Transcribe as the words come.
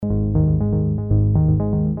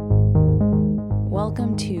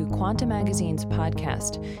Quanta Magazine's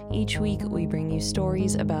podcast. Each week, we bring you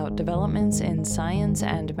stories about developments in science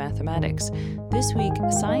and mathematics. This week,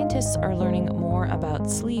 scientists are learning more about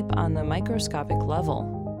sleep on the microscopic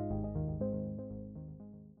level.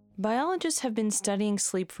 Biologists have been studying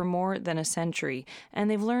sleep for more than a century,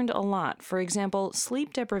 and they've learned a lot. For example,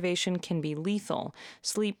 sleep deprivation can be lethal.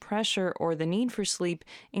 Sleep pressure, or the need for sleep,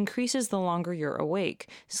 increases the longer you're awake.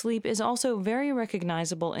 Sleep is also very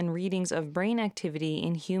recognizable in readings of brain activity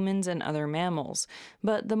in humans and other mammals.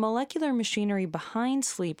 But the molecular machinery behind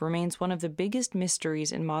sleep remains one of the biggest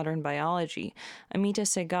mysteries in modern biology. Amita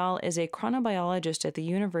Sehgal is a chronobiologist at the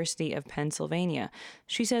University of Pennsylvania.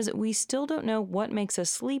 She says we still don't know what makes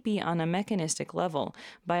us sleepy on a mechanistic level.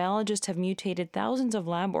 Biologists have mutated thousands of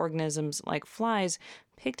lab organisms like flies,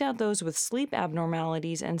 picked out those with sleep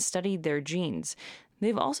abnormalities, and studied their genes.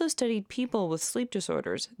 They've also studied people with sleep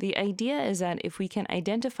disorders. The idea is that if we can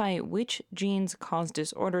identify which genes cause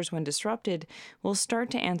disorders when disrupted, we'll start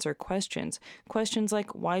to answer questions. Questions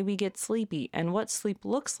like why we get sleepy and what sleep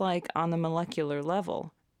looks like on the molecular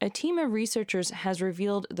level. A team of researchers has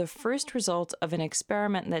revealed the first results of an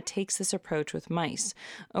experiment that takes this approach with mice.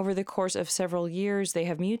 Over the course of several years, they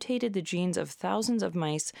have mutated the genes of thousands of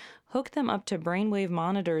mice, hooked them up to brainwave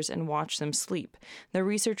monitors, and watched them sleep. The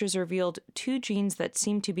researchers revealed two genes that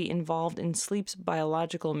seem to be involved in sleep's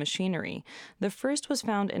biological machinery. The first was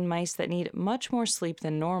found in mice that need much more sleep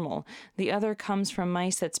than normal. The other comes from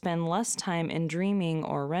mice that spend less time in dreaming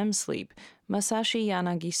or REM sleep. Masashi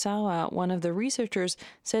Yanagisawa, one of the researchers,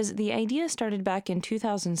 says the idea started back in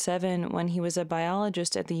 2007 when he was a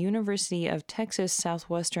biologist at the University of Texas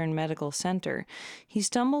Southwestern Medical Center. He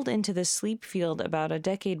stumbled into the sleep field about a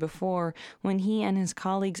decade before when he and his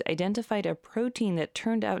colleagues identified a protein that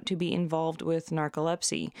turned out to be involved with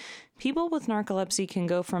narcolepsy. People with narcolepsy can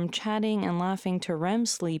go from chatting and laughing to REM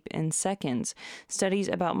sleep in seconds. Studies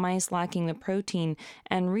about mice lacking the protein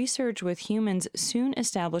and research with humans soon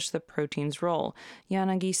established the protein's role.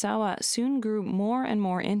 Yanagisawa soon grew more and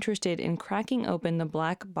more interested in cracking open the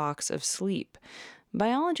black box of sleep.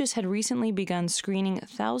 Biologists had recently begun screening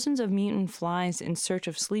thousands of mutant flies in search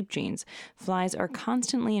of sleep genes. Flies are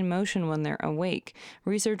constantly in motion when they're awake.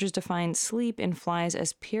 Researchers define sleep in flies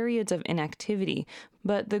as periods of inactivity,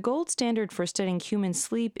 but the gold standard for studying human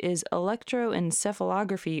sleep is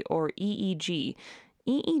electroencephalography, or EEG.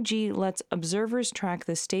 EEG lets observers track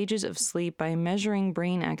the stages of sleep by measuring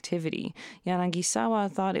brain activity.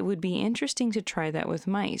 Yanagisawa thought it would be interesting to try that with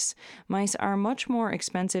mice. Mice are much more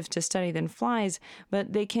expensive to study than flies,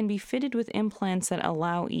 but they can be fitted with implants that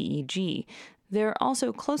allow EEG. They're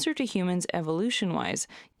also closer to humans evolution-wise.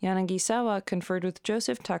 Yanagisawa conferred with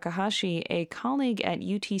Joseph Takahashi, a colleague at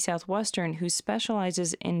UT Southwestern who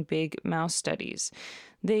specializes in big mouse studies.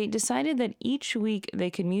 They decided that each week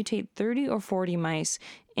they could mutate 30 or 40 mice,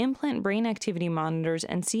 implant brain activity monitors,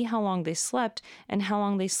 and see how long they slept and how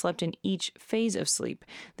long they slept in each phase of sleep.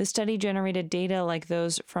 The study generated data like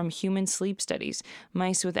those from human sleep studies.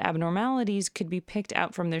 Mice with abnormalities could be picked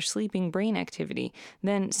out from their sleeping brain activity.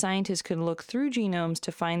 Then scientists could look through genomes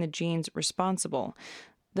to find the genes responsible.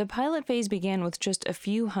 The pilot phase began with just a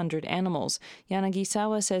few hundred animals.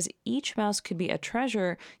 Yanagisawa says each mouse could be a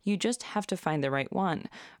treasure, you just have to find the right one.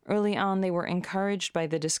 Early on, they were encouraged by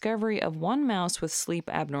the discovery of one mouse with sleep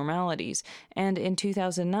abnormalities, and in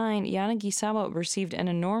 2009, Yanagisawa received an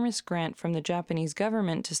enormous grant from the Japanese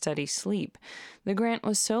government to study sleep. The grant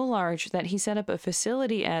was so large that he set up a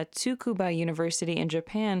facility at Tsukuba University in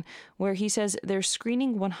Japan, where he says they're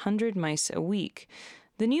screening 100 mice a week.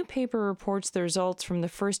 The new paper reports the results from the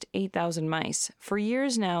first 8,000 mice. For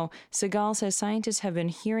years now, Sehgal says scientists have been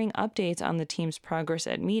hearing updates on the team's progress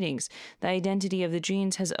at meetings. The identity of the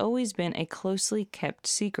genes has always been a closely kept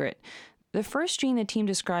secret. The first gene the team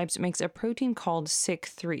describes makes a protein called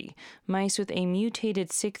SIK3. Mice with a mutated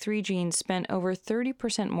SIK3 gene spent over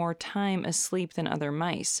 30% more time asleep than other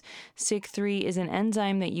mice. SIK3 is an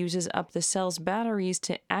enzyme that uses up the cell's batteries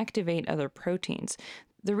to activate other proteins.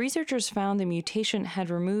 The researchers found the mutation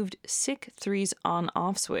had removed SIK3's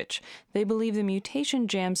on-off switch. They believe the mutation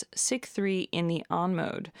jams SIK3 in the on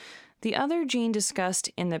mode. The other gene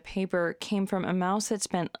discussed in the paper came from a mouse that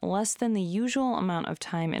spent less than the usual amount of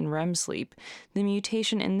time in REM sleep. The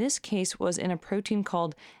mutation in this case was in a protein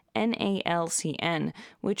called NALCN,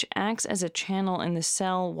 which acts as a channel in the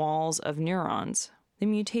cell walls of neurons. The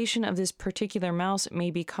mutation of this particular mouse may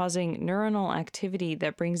be causing neuronal activity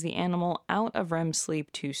that brings the animal out of REM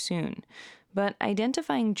sleep too soon. But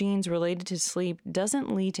identifying genes related to sleep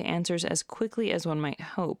doesn't lead to answers as quickly as one might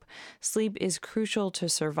hope. Sleep is crucial to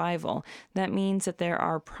survival. That means that there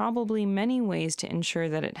are probably many ways to ensure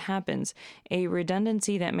that it happens, a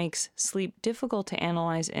redundancy that makes sleep difficult to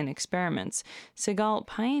analyze in experiments. Segal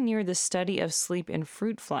pioneered the study of sleep in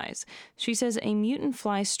fruit flies. She says a mutant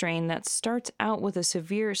fly strain that starts out with a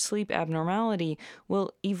severe sleep abnormality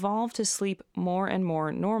will evolve to sleep more and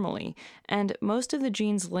more normally, and most of the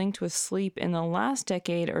genes linked with sleep in the last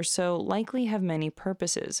decade or so likely have many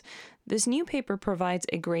purposes. This new paper provides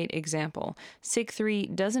a great example.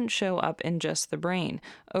 SIK3 doesn't show up in just the brain.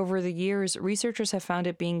 Over the years, researchers have found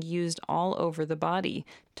it being used all over the body.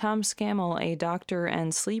 Tom Scammell, a doctor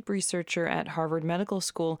and sleep researcher at Harvard Medical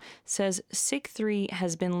School, says SIK3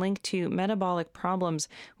 has been linked to metabolic problems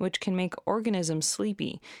which can make organisms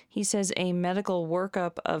sleepy. He says a medical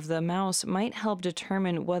workup of the mouse might help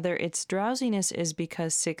determine whether its drowsiness is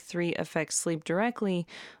because SIK3 affects sleep directly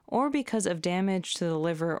or because of damage to the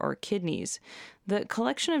liver or kidneys. The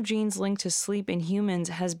collection of genes linked to sleep in humans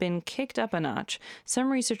has been kicked up a notch.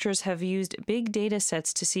 Some researchers have used big data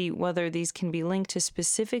sets to see whether these can be linked to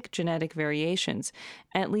specific genetic variations.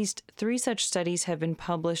 At least 3 such studies have been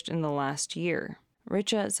published in the last year.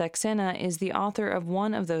 Richa Saxena is the author of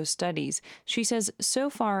one of those studies. She says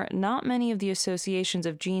so far, not many of the associations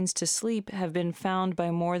of genes to sleep have been found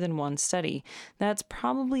by more than one study. That's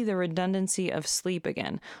probably the redundancy of sleep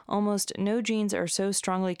again. Almost no genes are so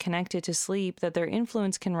strongly connected to sleep that their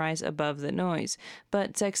influence can rise above the noise.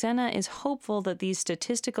 But Saxena is hopeful that these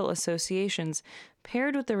statistical associations,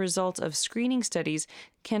 paired with the results of screening studies,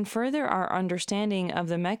 can further our understanding of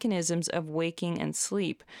the mechanisms of waking and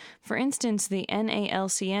sleep. For instance, the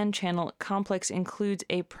NALCN channel complex includes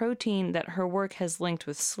a protein that her work has linked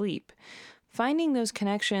with sleep. Finding those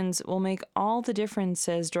connections will make all the difference,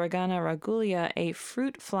 says Dragana Ragulia, a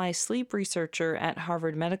fruit fly sleep researcher at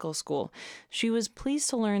Harvard Medical School. She was pleased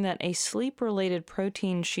to learn that a sleep-related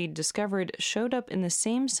protein she'd discovered showed up in the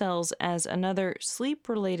same cells as another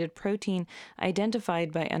sleep-related protein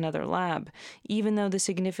identified by another lab. Even though the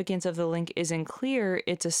significance of the link isn't clear,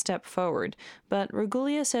 it's a step forward. But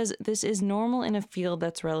Ragulia says this is normal in a field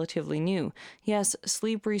that's relatively new. Yes,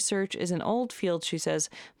 sleep research is an old field, she says,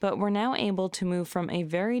 but we're now able to move from a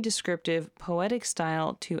very descriptive, poetic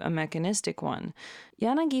style to a mechanistic one.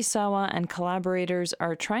 Yanagisawa and collaborators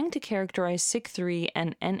are trying to characterize SIK3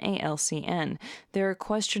 and NALCN. They're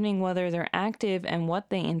questioning whether they're active and what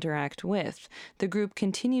they interact with. The group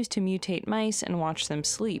continues to mutate mice and watch them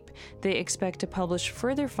sleep. They expect to publish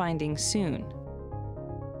further findings soon.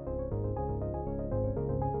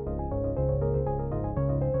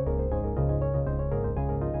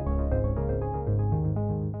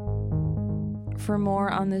 For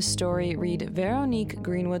more on this story, read Veronique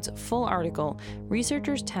Greenwood's full article,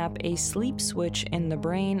 Researchers Tap a Sleep Switch in the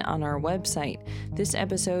Brain, on our website. This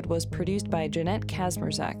episode was produced by Jeanette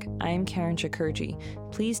Kazmerzak. I'm Karen Shakurji.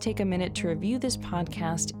 Please take a minute to review this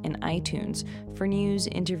podcast in iTunes. For news,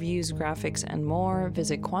 interviews, graphics, and more,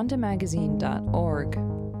 visit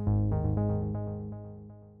quantummagazine.org.